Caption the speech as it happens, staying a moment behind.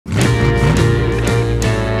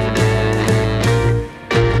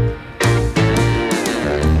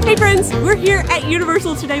here at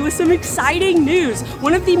Universal today with some exciting news.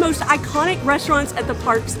 One of the most iconic restaurants at the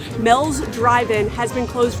parks, Mel's Drive-In, has been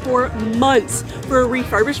closed for months for a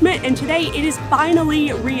refurbishment, and today it is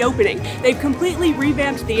finally reopening. They've completely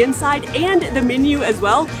revamped the inside and the menu as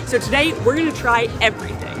well, so today we're gonna try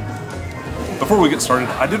everything. Before we get started,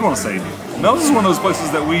 I did want to say, Mel's is one of those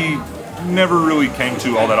places that we never really came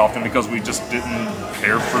to all that often because we just didn't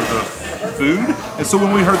care for the food. And so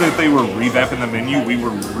when we heard that they were revamping the menu, we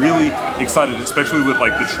were really excited, especially with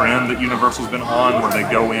like the trend that Universal's been on, where they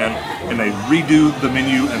go in and they redo the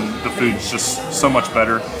menu and the food's just so much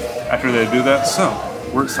better after they do that. So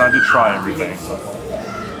we're excited to try everything.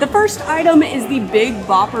 The first item is the Big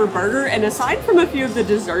Bopper Burger, and aside from a few of the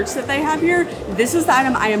desserts that they have here, this is the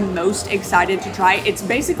item I am most excited to try. It's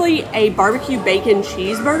basically a barbecue bacon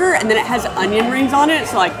cheeseburger, and then it has onion rings on it,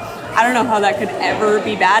 so like, I don't know how that could ever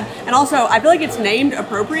be bad. And also, I feel like it's named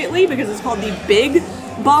appropriately because it's called the Big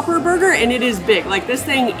Bopper Burger, and it is big. Like, this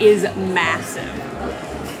thing is massive.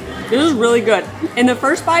 This is really good. In the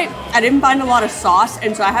first bite, I didn't find a lot of sauce,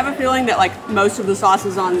 and so I have a feeling that like most of the sauce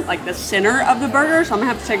is on like the center of the burger, so I'm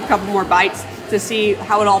gonna have to take a couple more bites to see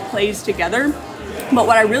how it all plays together. But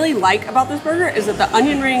what I really like about this burger is that the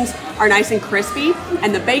onion rings are nice and crispy,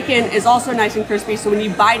 and the bacon is also nice and crispy, so when you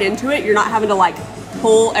bite into it, you're not having to like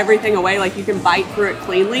pull everything away, like you can bite through it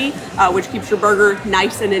cleanly, which keeps your burger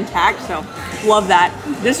nice and intact, so love that.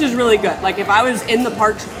 This is really good. Like if I was in the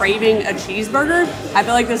parks craving a cheeseburger, I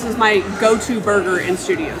feel like this is my go-to burger in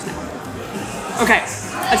studios now. Okay,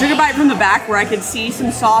 I took a bite from the back where I could see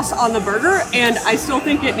some sauce on the burger, and I still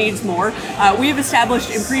think it needs more. We have established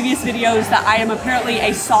in previous videos that I am apparently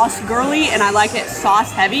a sauce girly, and I like it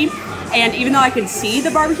sauce heavy. And even though I could see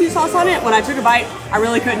the barbecue sauce on it, when I took a bite, I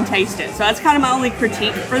really couldn't taste it. So that's kind of my only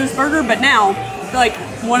critique for this burger. But now, I feel like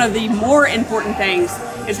one of the more important things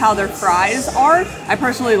is how their fries are. I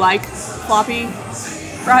personally like floppy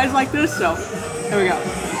fries like this, so there we go.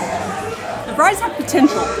 The fries have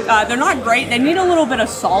potential. They're not great. They need a little bit of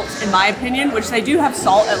salt, in my opinion, which they do have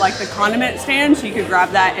salt at like the condiment stand, so you could grab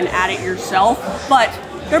that and add it yourself. But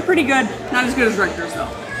they're pretty good. Not as good as Richter's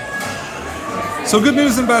though. So good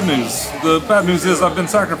news and bad news. The bad news is I've been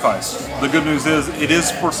sacrificed. The good news is it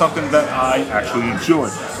is for something that I actually enjoy.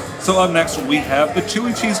 So up next we have the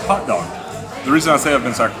chili cheese hot dog. The reason I say I've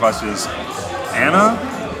been sacrificed is Anna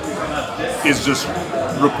is just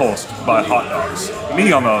repulsed by hot dogs.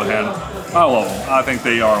 Me, on the other hand, I love them. I think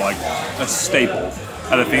they are like a staple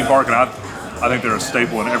at a theme park, and I think they're a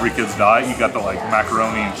staple in every kid's diet. You got the like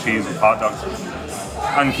macaroni and cheese with hot dogs.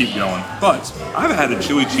 I can keep going. But I've had a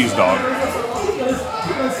chili cheese dog.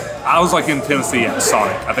 I was like in Tennessee at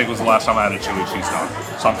Sonic. I think it was the last time I had a chili cheese dog.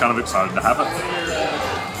 So I'm kind of excited to have it.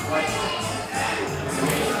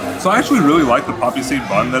 So I actually really like the poppy seed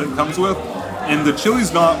bun that it comes with. And the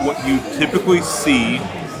chili's not what you typically see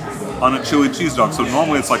on a chili cheese dog. So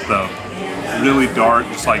normally it's like the really dark,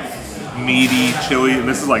 just like meaty chili. And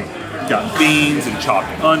this is like got beans and chopped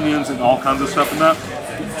onions and all kinds of stuff in that.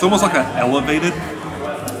 It's almost like an elevated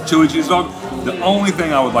chili cheese dog. The only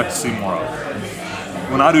thing I would like to see more of,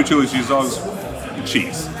 when I do chili cheese dogs,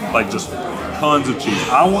 cheese, like just tons of cheese.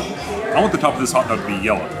 I want the top of this hot dog to be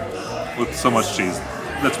yellow with so much cheese.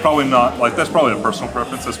 That's probably not, like, that's probably a personal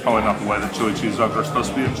preference. That's probably not the way that chili cheese dogs are supposed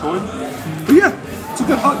to be enjoyed. But yeah, it's a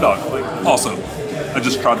good hot dog. Also, I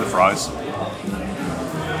just tried the fries.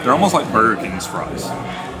 They're almost like Burger King's fries.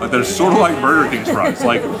 Like they're sort of like Burger King's fries.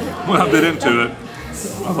 Like when I bit into it,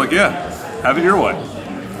 I was like, yeah, have it your way.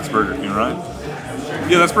 That's Burger King, right?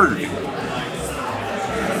 Yeah, that's Burger King.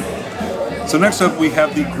 So next up we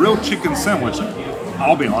have the grilled chicken sandwich.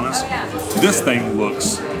 I'll be honest, this thing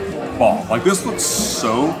looks bomb. Like this looks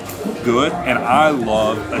so good, and I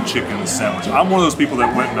love a chicken sandwich. I'm one of those people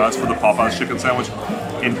that went nuts for the Popeyes chicken sandwich,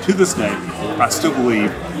 and to this day, I still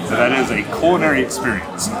believe that is a culinary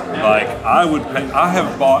experience. Like I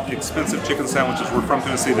have bought expensive chicken sandwiches. We're from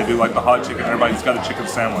Tennessee. They do like the hot chicken. Everybody's got a chicken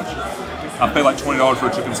sandwich. I pay like $20 for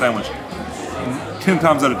a chicken sandwich. 10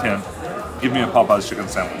 times out of 10, give me a Popeyes chicken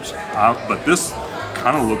sandwich. But this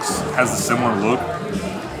kind of has a similar look.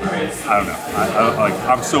 I don't know.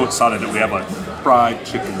 I'm so excited that we have a fried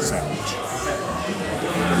chicken sandwich.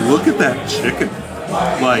 Look at that chicken.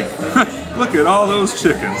 Like, look at all those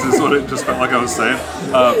chickens, is what it just felt like I was saying.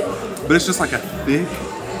 But it's just like a thick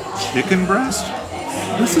chicken breast.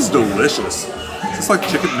 This is delicious. Is this like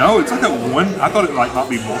chicken? No, it's like that one. I thought it might not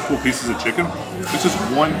be multiple pieces of chicken. It's just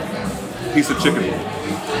one piece of chicken.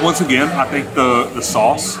 Once again, I think the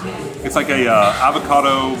sauce, it's like a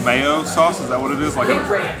avocado mayo sauce. Is that what it is? Like an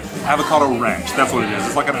avocado ranch. That's what it is.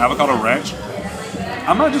 It's like an avocado ranch.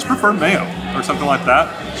 I might just prefer mayo or something like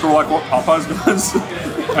that. Sort of like what Popeyes does.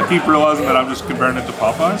 I keep realizing that I'm just comparing it to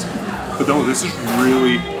Popeyes, but no, this is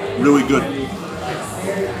really, really good.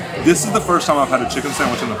 This is the first time I've had a chicken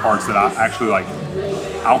sandwich in the parks that I actually like,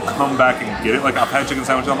 I'll come back and get it. Like I've had chicken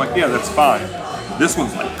sandwich, I'm like, yeah, that's fine. This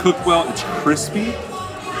one's like cooked well, it's crispy.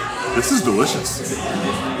 This is delicious.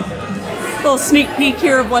 Little sneak peek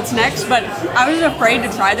here of what's next, but I was afraid to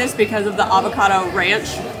try this because of the avocado ranch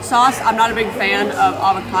sauce. I'm not a big fan of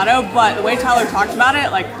avocado, but the way Tyler talked about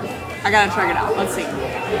it, like, I gotta check it out. Let's see.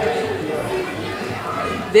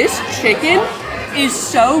 This chicken is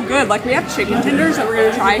so good. Like, we have chicken tenders that we're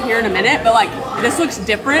gonna try here in a minute, but like, this looks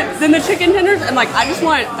different than the chicken tenders, and like, I just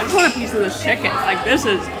want a piece of this chicken. Like, this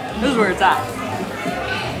is where it's at.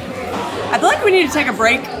 I feel like we need to take a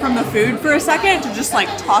break from the food for a second to just like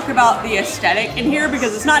talk about the aesthetic in here,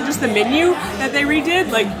 because it's not just the menu that they redid,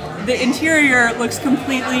 like the interior looks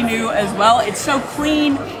completely new as well. It's so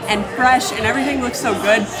clean and fresh and everything looks so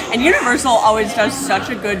good. And Universal always does such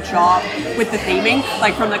a good job with the theming,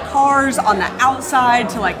 like from the cars on the outside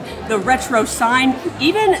to like the retro sign,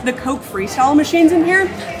 even the Coke Freestyle machines in here,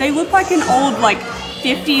 they look like an old like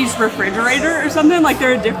 50s refrigerator or something. Like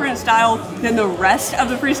they're a different style than the rest of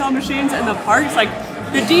the freestyle machines in the parks. Like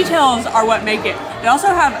the details are what make it. They also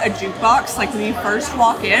have a jukebox like when you first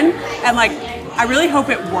walk in, and like I really hope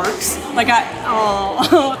it works. Like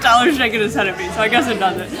oh Tyler's shaking his head at me, so I guess it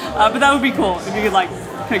doesn't. But that would be cool if you could like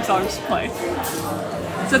pick songs to play.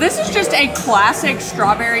 So this is just a classic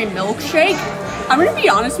strawberry milkshake. I'm gonna be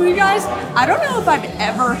honest with you guys, I don't know if I've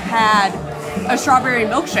ever had a strawberry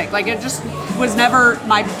milkshake. Like it just was never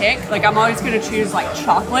my pick. Like I'm always gonna choose like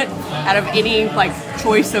chocolate out of any like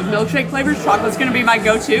choice of milkshake flavors. Chocolate's gonna be my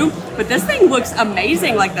go-to, but this thing looks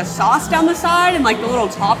amazing. Like the sauce down the side and like the little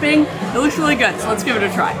topping, it looks really good. So let's give it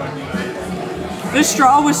a try. This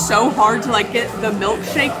straw was so hard to like get the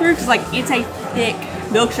milkshake through because like it's a thick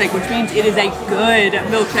milkshake, which means it is a good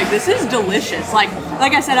milkshake. This is delicious. Like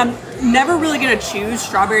I said, I'm never really gonna choose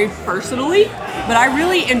strawberry personally, but I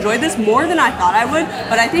really enjoyed this more than I thought I would.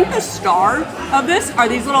 But I think the star of this are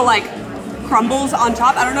these little like crumbles on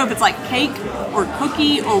top. I don't know if it's like cake or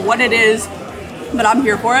cookie or what it is, but I'm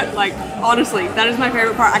here for it. Like honestly, that is my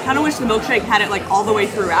favorite part. I kind of wish the milkshake had it like all the way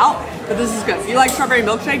throughout, but this is good. If you like strawberry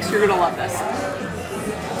milkshakes, you're gonna love this.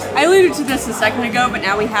 I alluded to this a second ago, but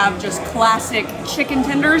now we have just classic chicken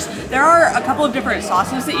tenders. There are a couple of different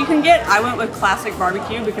sauces that you can get. I went with classic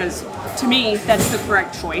barbecue because to me, that's the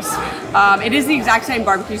correct choice. It is the exact same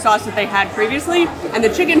barbecue sauce that they had previously, and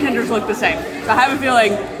the chicken tenders look the same. So I have a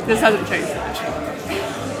feeling this hasn't changed much.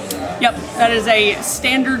 Yep, that is a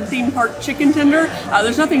standard theme park chicken tender.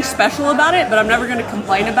 There's nothing special about it, but I'm never gonna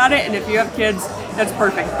complain about it, and if you have kids, that's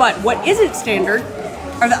perfect. But what isn't standard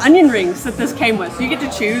are the onion rings that this came with. So you get to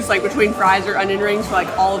choose like between fries or onion rings for like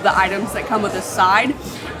all of the items that come with a side.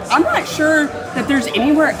 I'm not sure that there's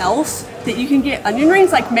anywhere else that you can get onion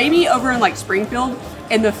rings, like maybe over in like Springfield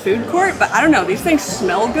in the food court, but I don't know, these things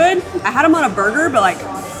smell good. I had them on a burger, but like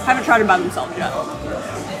haven't tried them by themselves yet.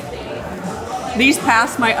 These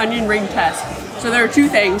passed my onion ring test. So there are two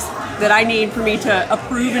things that I need for me to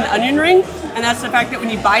approve an onion ring, and that's the fact that when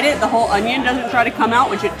you bite it, the whole onion doesn't try to come out,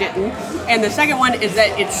 which it didn't. And the second one is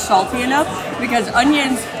that it's salty enough, because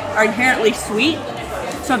onions are inherently sweet.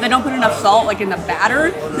 So if they don't put enough salt like in the batter,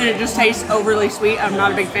 then it just tastes overly sweet. I'm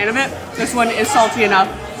not a big fan of it. This one is salty enough,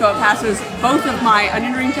 so it passes both of my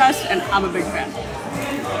onion ring tests, and I'm a big fan.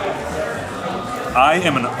 I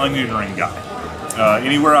am an onion ring guy.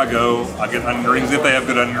 Anywhere I go, I get onion rings if they have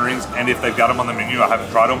good onion rings, and if they've got them on the menu, I haven't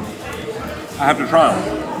tried them. I have to try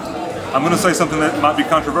them. I'm going to say something that might be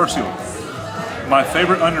controversial. My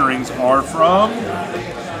favorite onion rings are from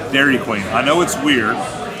Dairy Queen. I know it's weird,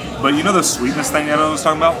 but you know the sweetness thing that I was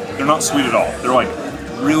talking about? They're not sweet at all. They're like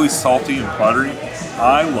really salty and buttery.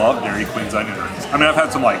 I love Dairy Queen's onion rings. I mean, I've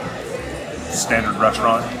had some like standard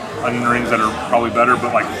restaurant onion rings that are probably better,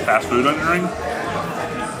 but like fast food onion ring,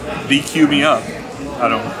 DQ me up. I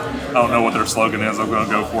don't know what their slogan is. I'm going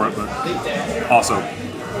to go for it, but also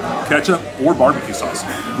ketchup or barbecue sauce,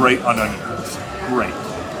 great on onion rings. Great.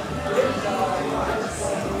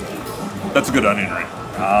 That's a good onion ring.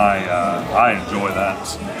 I enjoy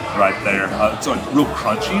that right there. It's like real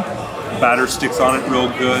crunchy. Batter sticks on it real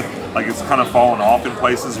good. Like it's kind of falling off in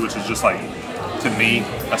places, which is just like, to me,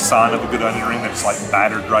 a sign of a good onion ring that's like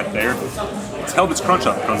battered right there. It's held its crunch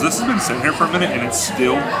up because this has been sitting here for a minute and it's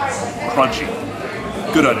still crunchy.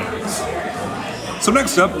 Good onion rings. So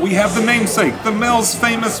next up, we have the namesake, the Mel's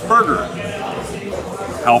Famous Burger.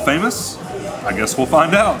 How famous? I guess we'll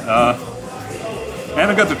find out. And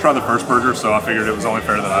I got to try the first burger, so I figured it was only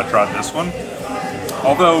fair that I tried this one.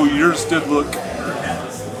 Although yours did look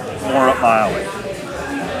more up my alley.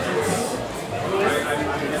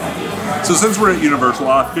 So since we're at Universal,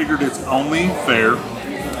 I figured it's only fair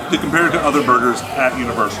to compare it to other burgers at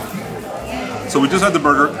Universal. So we just had the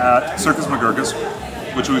burger at Circus McGurkus,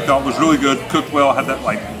 which we thought was really good, cooked well, had that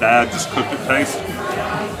like dad just cooked it taste.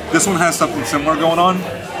 This one has something similar going on.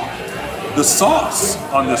 The sauce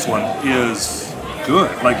on this one is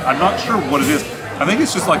good. Like, I'm not sure what it is. I think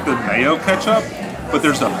it's just like the mayo ketchup, but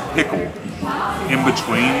there's a pickle in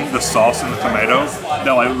between the sauce and the tomato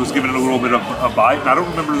that like was giving it a little bit of a bite. And I don't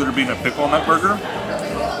remember there being a pickle on that burger.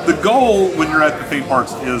 The goal when you're at the theme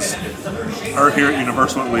parks is, or here at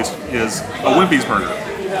Universal at least, is a Wimpy's burger.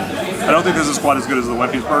 I don't think this is quite as good as the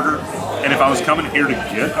Wimpy's burger. And if I was coming here to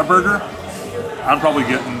get a burger, I'm probably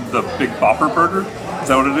getting the Big Bopper burger. Is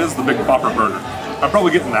that what it is? The Big Bopper burger. I'm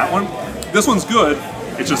probably getting that one. This one's good.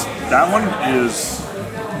 It's just, that one is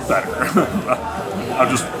better. I'll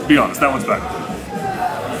just be honest, that one's better.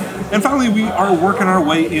 And finally, we are working our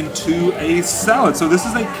way into a salad. So this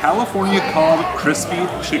is a California Cobb crispy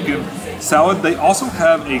chicken salad. They also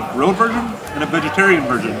have a grilled version and a vegetarian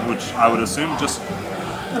version, which I would assume just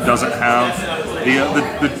doesn't have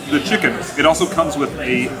the chicken. It also comes with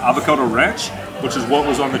a avocado ranch, which is what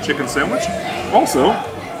was on the chicken sandwich. Also,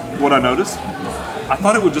 what I noticed, I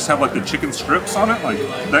thought it would just have like the chicken strips on it, like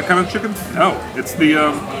that kind of chicken. No, it's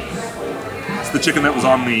the chicken that was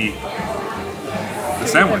on the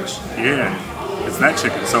sandwich. Yeah, it's that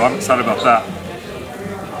chicken, so I'm excited about that.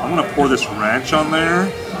 I'm gonna pour this ranch on there.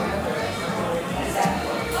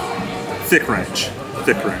 Thick ranch,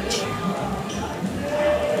 thick ranch.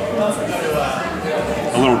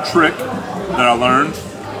 A little trick that I learned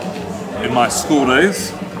in my school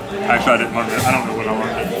days. Actually, I didn't learn it. I don't know when I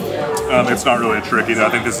learned it. It's not really a trick either. I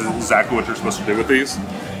think this is exactly what you're supposed to do with these.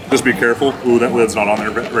 Just be careful. Ooh, that lid's not on there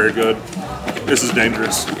very good. This is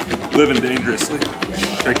dangerous. Living dangerously.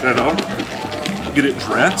 Shake that off. Get it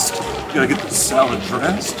dressed. You gotta get the salad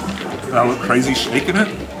dressed. I look crazy shaking it.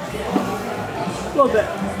 A little bit.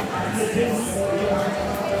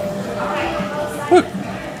 Look,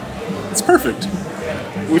 it's perfect.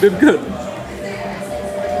 We did good.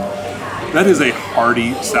 That is a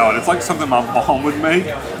hearty salad. It's like something my mom would make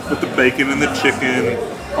with the bacon and the chicken,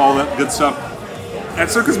 all that good stuff. At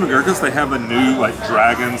Circus McGurkus, they have a new like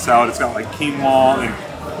dragon salad. It's got like quinoa and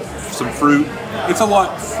some fruit. It's a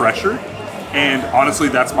lot fresher, and honestly,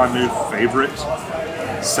 that's my new favorite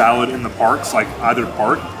salad in the parks, like either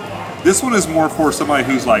park. This one is more for somebody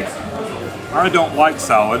who's like, I don't like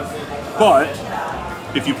salad, but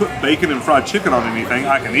if you put bacon and fried chicken on anything,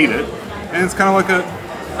 I can eat it. And it's kind of like a,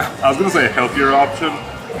 I was gonna say a healthier option.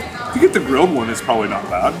 If you get the grilled one, it's probably not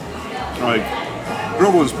bad. Like,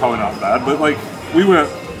 grilled one's probably not bad, but like, we went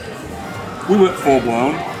full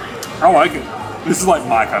blown. I like it. This is like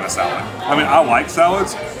my kind of salad. I mean, I like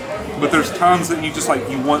salads, but there's times that you just like,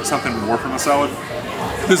 you want something more from a salad.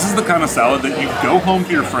 This is the kind of salad that you go home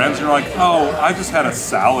to your friends and you're like, oh, I just had a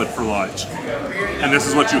salad for lunch. And this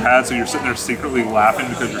is what you had, so you're sitting there secretly laughing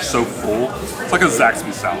because you're so full. It's like a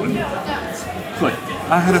Zaxby salad. It's like,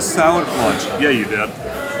 I had a salad for lunch. Yeah, you did.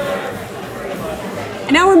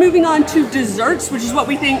 And now we're moving on to desserts, which is what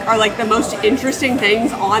we think are like the most interesting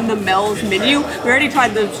things on the Mel's menu. We already tried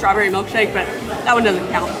the strawberry milkshake, but that one doesn't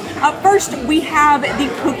count. First, we have the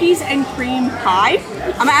cookies and cream pie.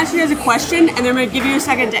 I'm gonna ask you guys a question, and then I'm gonna give you a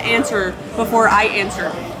second to answer before I answer.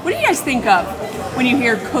 What do you guys think of when you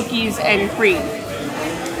hear cookies and cream?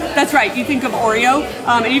 That's right, you think of Oreo,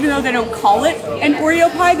 and even though they don't call it an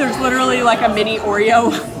Oreo pie, there's literally like a mini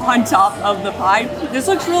Oreo on top of the pie. This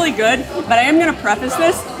looks really good, but I am gonna preface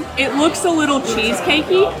this. It looks a little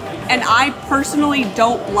cheesecakey, and I personally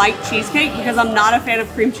don't like cheesecake because I'm not a fan of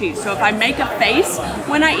cream cheese. So if I make a face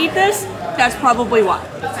when I eat this, that's probably why.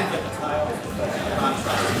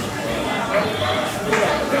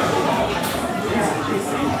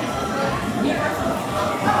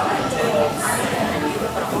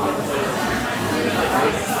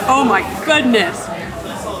 Oh my goodness.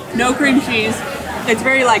 No cream cheese. It's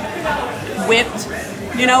very like whipped,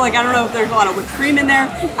 you know, like I don't know if there's a lot of whipped cream in there.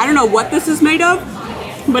 I don't know what this is made of,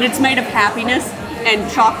 but it's made of happiness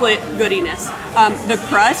and chocolate goodiness. The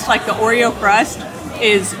crust, like the Oreo crust,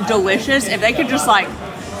 is delicious. If they could just like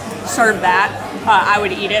serve that, I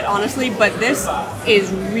would eat it honestly, but this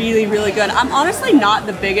is really, really good. I'm honestly not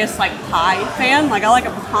the biggest like pie fan. Like I like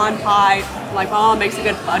a pecan pie, like my mom makes a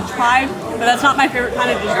good fudge pie, but that's not my favorite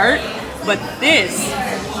kind of dessert. But this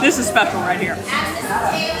is special right here.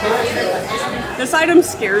 This item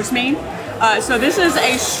scares me. So this is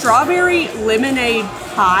a strawberry lemonade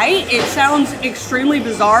pie. It sounds extremely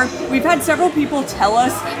bizarre. We've had several people tell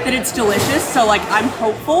us that it's delicious, so like I'm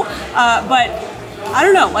hopeful, but I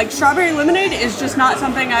don't know, like strawberry lemonade is just not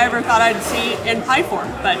something I ever thought I'd see in pie form,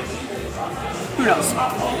 but Who knows?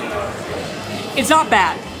 It's not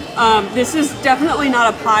bad. This is definitely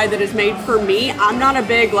not a pie that is made for me. I'm not a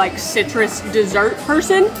big like citrus dessert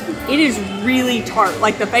person. It is really tart.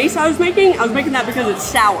 Like the face I was making that because it's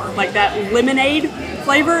sour. Like that lemonade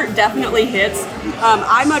flavor definitely hits.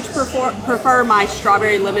 I much prefer my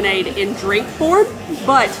strawberry lemonade in drink form,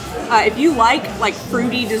 but if you like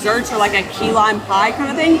fruity desserts or like a key lime pie kind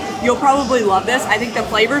of thing, you'll probably love this. I think the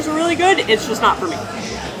flavors are really good. It's just not for me.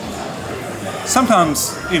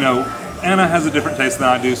 Sometimes, you know, Anna has a different taste than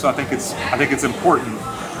I do, so I think it's important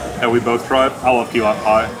that we both try it. I love key lime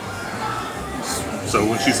pie, so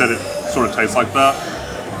when she said it sort of tastes like that,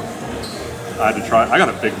 I had to try it. I got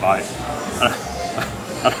a big bite.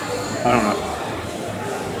 I don't know.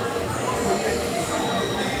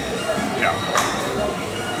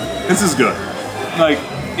 Yeah, this is good. Like,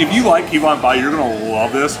 if you like key lime pie, you're gonna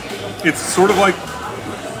love this. It's sort of like,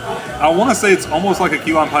 I want to say it's almost like a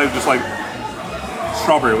key lime pie, just like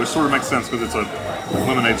strawberry, which sort of makes sense because it's a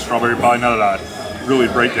lemonade strawberry pie. Now that I really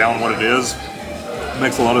break down what it is, it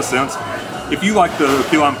makes a lot of sense. If you like the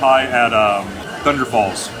key lime pie at Thunder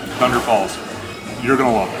Falls, you're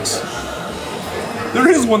gonna love this. There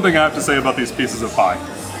is one thing I have to say about these pieces of pie.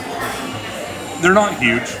 They're not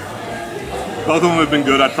huge. Both of them have been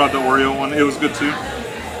good. I tried the Oreo one, it was good too.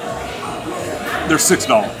 They're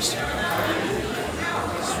 $6.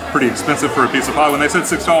 Pretty expensive for a piece of pie. When they said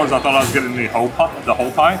 $6, I thought I was getting the whole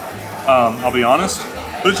pie. I'll be honest,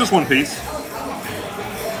 but it's just one piece.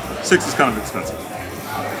 $6 is kind of expensive.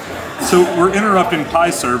 So we're interrupting pie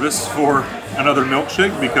service for another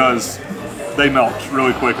milkshake because they melt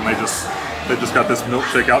really quick and they just got this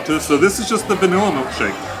milkshake out to us. So this is just the vanilla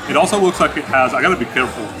milkshake. It also looks like it has, I gotta be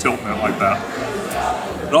careful tilting it like that.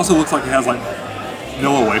 It also looks like it has like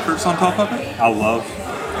vanilla wafers on top of it. I love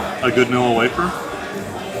a good vanilla wafer.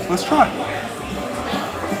 Let's try it.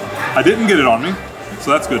 I didn't get it on me,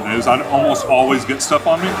 so that's good news. I almost always get stuff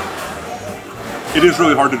on me. It is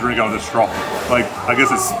really hard to drink out of this straw. Like, I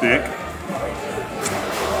guess it's thick.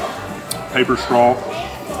 Paper straw,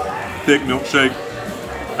 thick milkshake.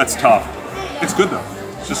 That's tough. It's good though.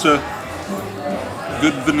 It's just a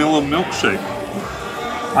good vanilla milkshake.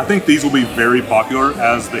 I think these will be very popular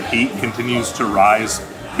as the heat continues to rise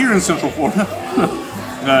here in Central Florida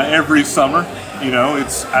every summer. You know,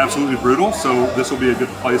 it's absolutely brutal, so this will be a good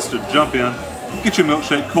place to jump in, get your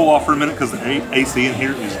milkshake, cool off for a minute because the AC in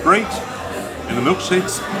here is great, and the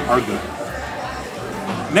milkshakes are good.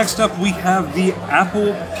 Next up, we have the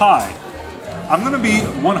apple pie. I'm going to be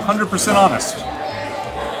 100% honest.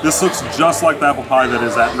 This looks just like the apple pie that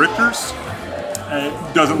is at Richter's.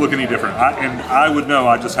 It doesn't look any different. And I would know,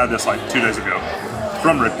 I just had this like 2 days ago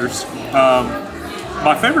from Richter's.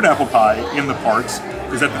 My favorite apple pie in the parks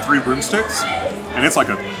is at the Three Broomsticks, and it's like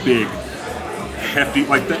a big, hefty,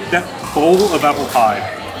 like that bowl of apple pie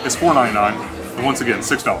is $4.99, and once again,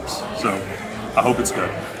 $6. So I hope it's good.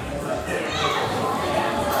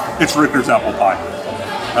 It's Richter's apple pie.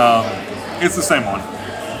 It's the same one.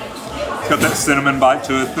 It's got that cinnamon bite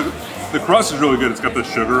to it. The crust is really good. It's got the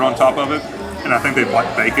sugar on top of it, and I think they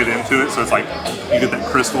like bake it into it, so it's like you get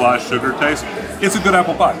that crystallized sugar taste. It's a good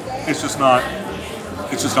apple pie. It's just not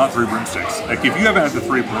Three Broomsticks. Like, if you haven't had the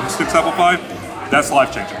Three Broomsticks apple pie, that's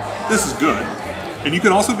life-changing. This is good. And you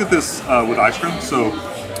can also get this with ice cream. So,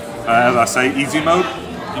 as I say, easy mode.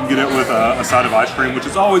 You can get it with a side of ice cream, which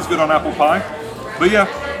is always good on apple pie. But yeah,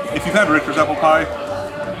 if you've had Richter's apple pie,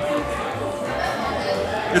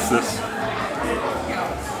 it's this.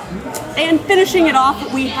 And finishing it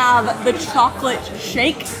off, we have the chocolate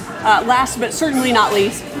shake. Last but certainly not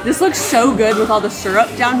least, this looks so good with all the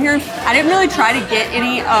syrup down here. I didn't really try to get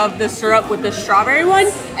any of the syrup with the strawberry one,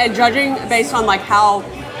 and judging based on like how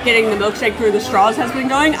getting the milkshake through the straws has been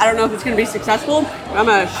going, I don't know if it's going to be successful. But I'm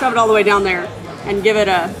going to shove it all the way down there and give it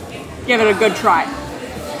a good try.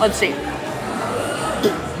 Let's see.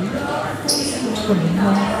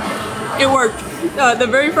 It worked. The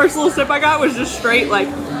very first little sip I got was just straight, like,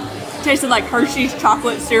 tasted like Hershey's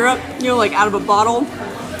chocolate syrup, you know, like out of a bottle.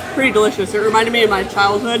 Pretty delicious. It reminded me of my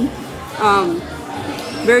childhood.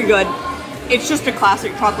 Very good. It's just a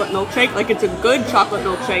classic chocolate milkshake. Like, it's a good chocolate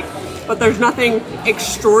milkshake, but there's nothing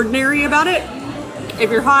extraordinary about it.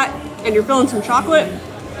 If you're hot and you're feeling some chocolate,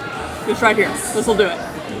 it's right here. This will do it.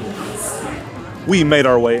 We made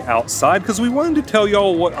our way outside because we wanted to tell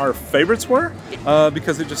y'all what our favorites were,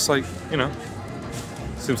 because it just, like, you know,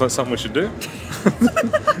 Seems like something we should do.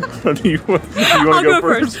 do you want to go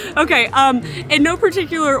first? Okay, in no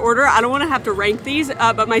particular order, I don't want to have to rank these,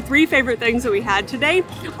 but my 3 favorite things that we had today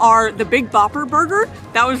are the Big Bopper Burger.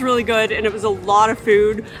 That was really good, and it was a lot of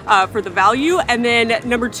food for the value. And then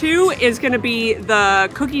number 2 is going to be the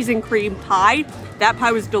cookies and cream pie. That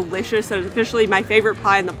pie was delicious. That was officially my favorite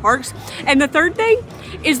pie in the parks. And the third thing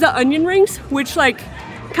is the onion rings, which like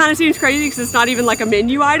kind of seems crazy because it's not even like a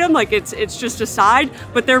menu item, like it's just a side,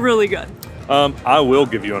 but they're really good. I will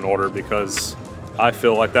give you an order because I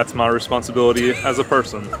feel like that's my responsibility as a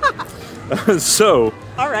person. So,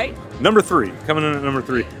 all right. Number 3, coming in at number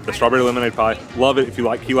 3, the strawberry lemonade pie. Love it. If you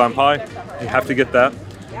like key lime pie, you have to get that.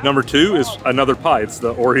 Number 2 is another pie. It's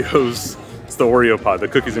the Oreos. It's the Oreo pie, the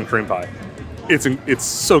cookies and cream pie. It's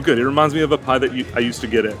so good. It reminds me of a pie that I used to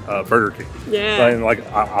get at Burger King. Yeah. And like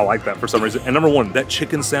I like that for some reason. And number 1, that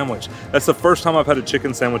chicken sandwich. That's the first time I've had a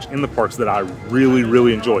chicken sandwich in the parks that I really,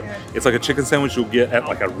 really enjoy. It's like a chicken sandwich you'll get at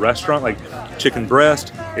like a restaurant, like chicken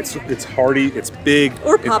breast. It's hearty. It's big.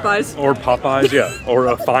 Or Popeyes. Or Popeyes, yeah. Or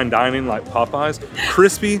a fine dining like Popeyes.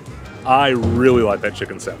 Crispy. I really like that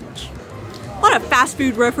chicken sandwich. A lot of fast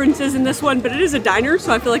food references in this one, but it is a diner,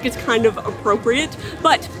 so I feel like it's kind of appropriate.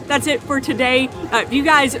 But that's it for today. If you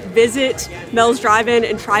guys visit Mel's Drive-In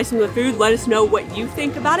and try some of the food, let us know what you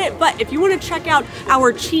think about it. But if you want to check out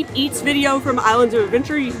our Cheap Eats video from Islands of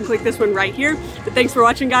Adventure, you can click this one right here. But thanks for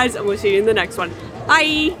watching, guys, and we'll see you in the next one.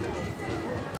 Bye!